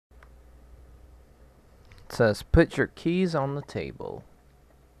It says put your keys on the table.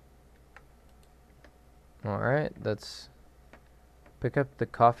 Alright, let's pick up the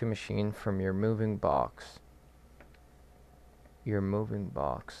coffee machine from your moving box. Your moving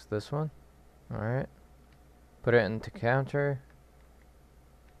box. This one? Alright. Put it into counter.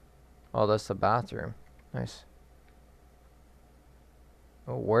 Oh, that's the bathroom. Nice.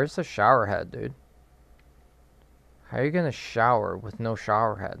 Oh, where's the shower head, dude? How are you gonna shower with no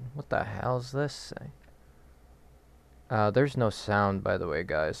shower head? What the hell is this thing? There's no sound, by the way,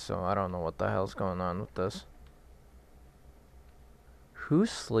 guys, so I don't know what the hell's going on with this. Who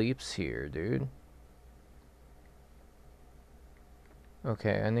sleeps here, dude?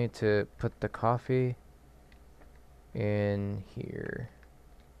 Okay, I need to put the coffee in here.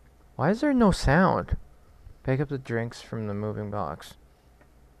 Why is there no sound? Pick up the drinks from the moving box.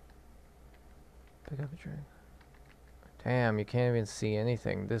 Pick up a drink. Damn, you can't even see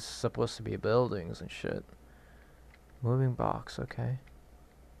anything. This is supposed to be buildings and shit. Moving box, okay.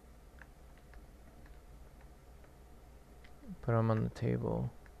 Put them on the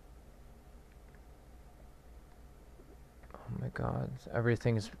table. Oh my god.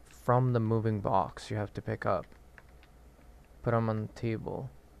 Everything's from the moving box you have to pick up. Put them on the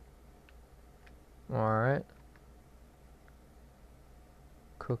table. Alright.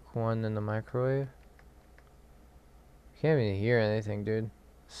 Cook one in the microwave. Can't even hear anything, dude.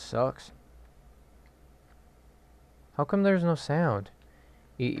 Sucks. How come there's no sound?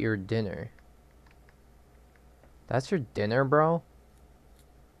 Eat your dinner. That's your dinner, bro?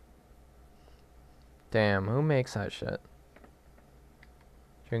 Damn, who makes that shit?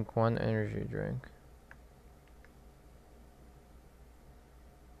 Drink one energy drink.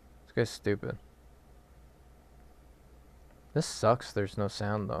 This guy's stupid. This sucks, there's no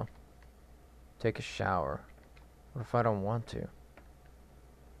sound though. Take a shower. What if I don't want to?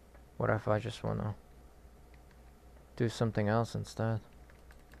 What if I just wanna do something else instead?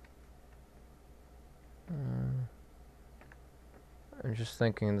 I'm just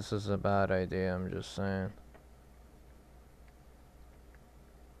thinking this is a bad idea, I'm just saying.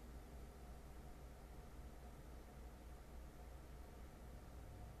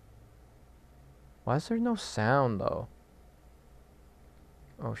 Why is there no sound though?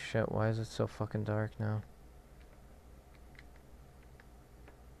 Oh shit, why is it so fucking dark now?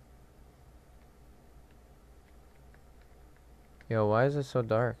 Yo, why is it so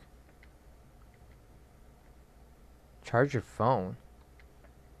dark? Charge your phone.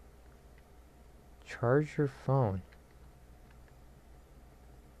 Charge your phone.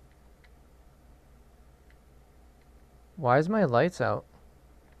 Why is my lights out?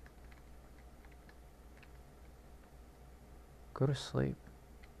 Go to sleep.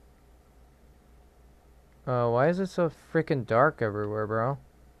 Why is it so freaking dark everywhere, bro?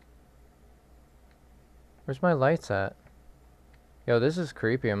 Where's my lights at? Yo, this is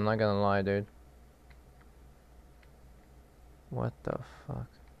creepy, I'm not gonna lie, dude. What the fuck?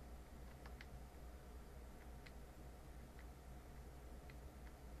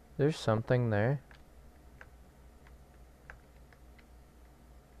 There's something there.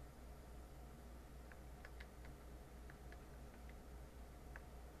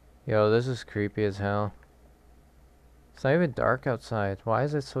 Yo, this is creepy as hell. It's not even dark outside. Why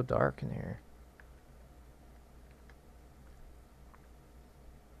is it so dark in here?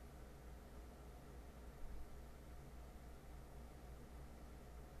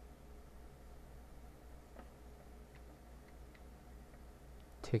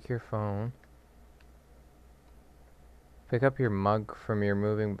 Take your phone. Pick up your mug from your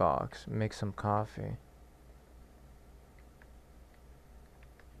moving box. Make some coffee.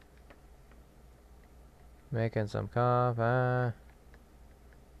 Making some coffee.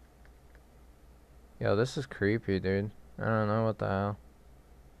 Yo, this is creepy, dude. I don't know what the hell.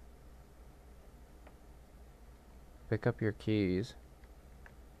 Pick up your keys.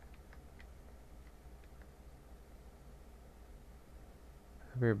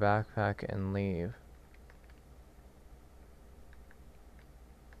 Pick up your backpack and leave.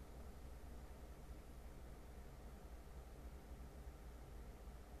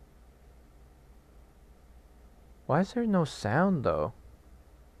 Why is there no sound though?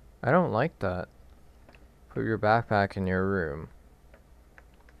 I don't like that. Put your backpack in your room.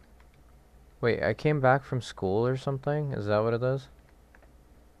 Wait, I came back from school or something? Is that what it is?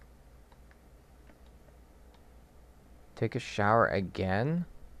 Take a shower again?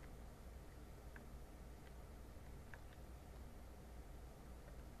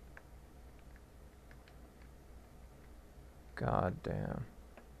 God damn.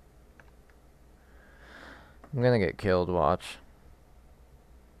 I'm gonna get killed, watch.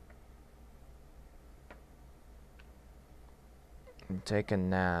 Take a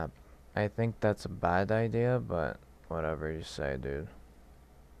nap. I think that's a bad idea, but whatever you say, dude.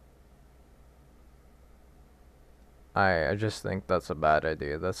 I just think that's a bad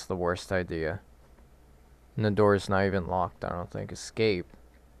idea. That's the worst idea. And the door's not even locked, I don't think. Escape.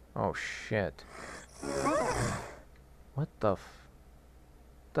 Oh, shit. What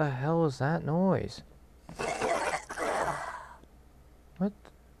the hell is that noise? What?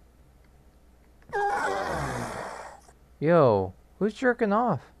 Yo, who's jerking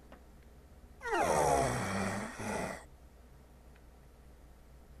off?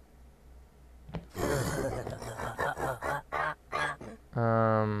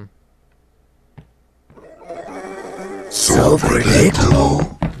 So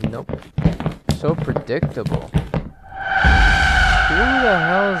predictable. Nope. So predictable. Who the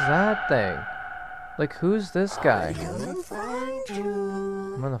hell is that thing? Like, who's this guy?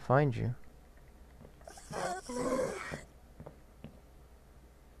 I'm gonna find you.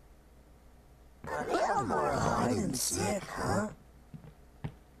 More hide and seek, huh?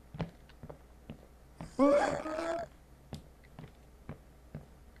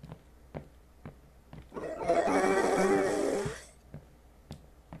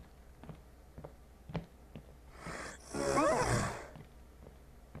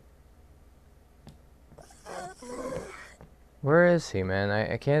 Where is he, man?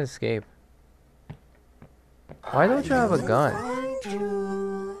 I can't escape. Why don't you have a gun?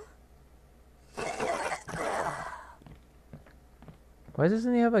 Why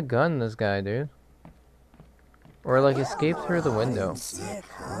doesn't he have a gun, this guy, dude? Or like escape through the window.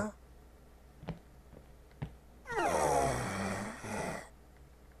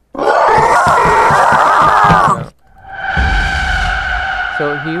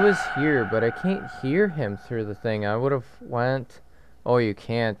 So he was here, but I can't hear him through the thing. I would have went. Oh, you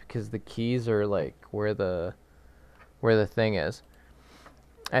can't because the keys are like where the thing is.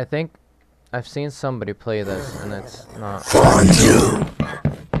 I think I've seen somebody play this, and it's not.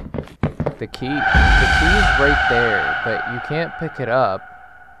 The key is right there, but you can't pick it up.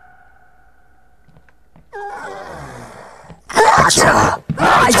 Gotcha!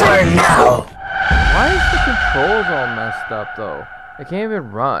 My turn now! Why is the controls all messed up though? I can't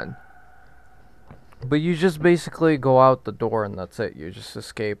even run. But you just basically go out the door and that's it. You just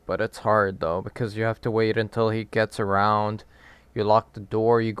escape, but it's hard though because you have to wait until he gets around. You lock the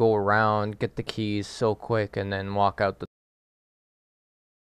door, you go around, get the keys so quick, and then walk out the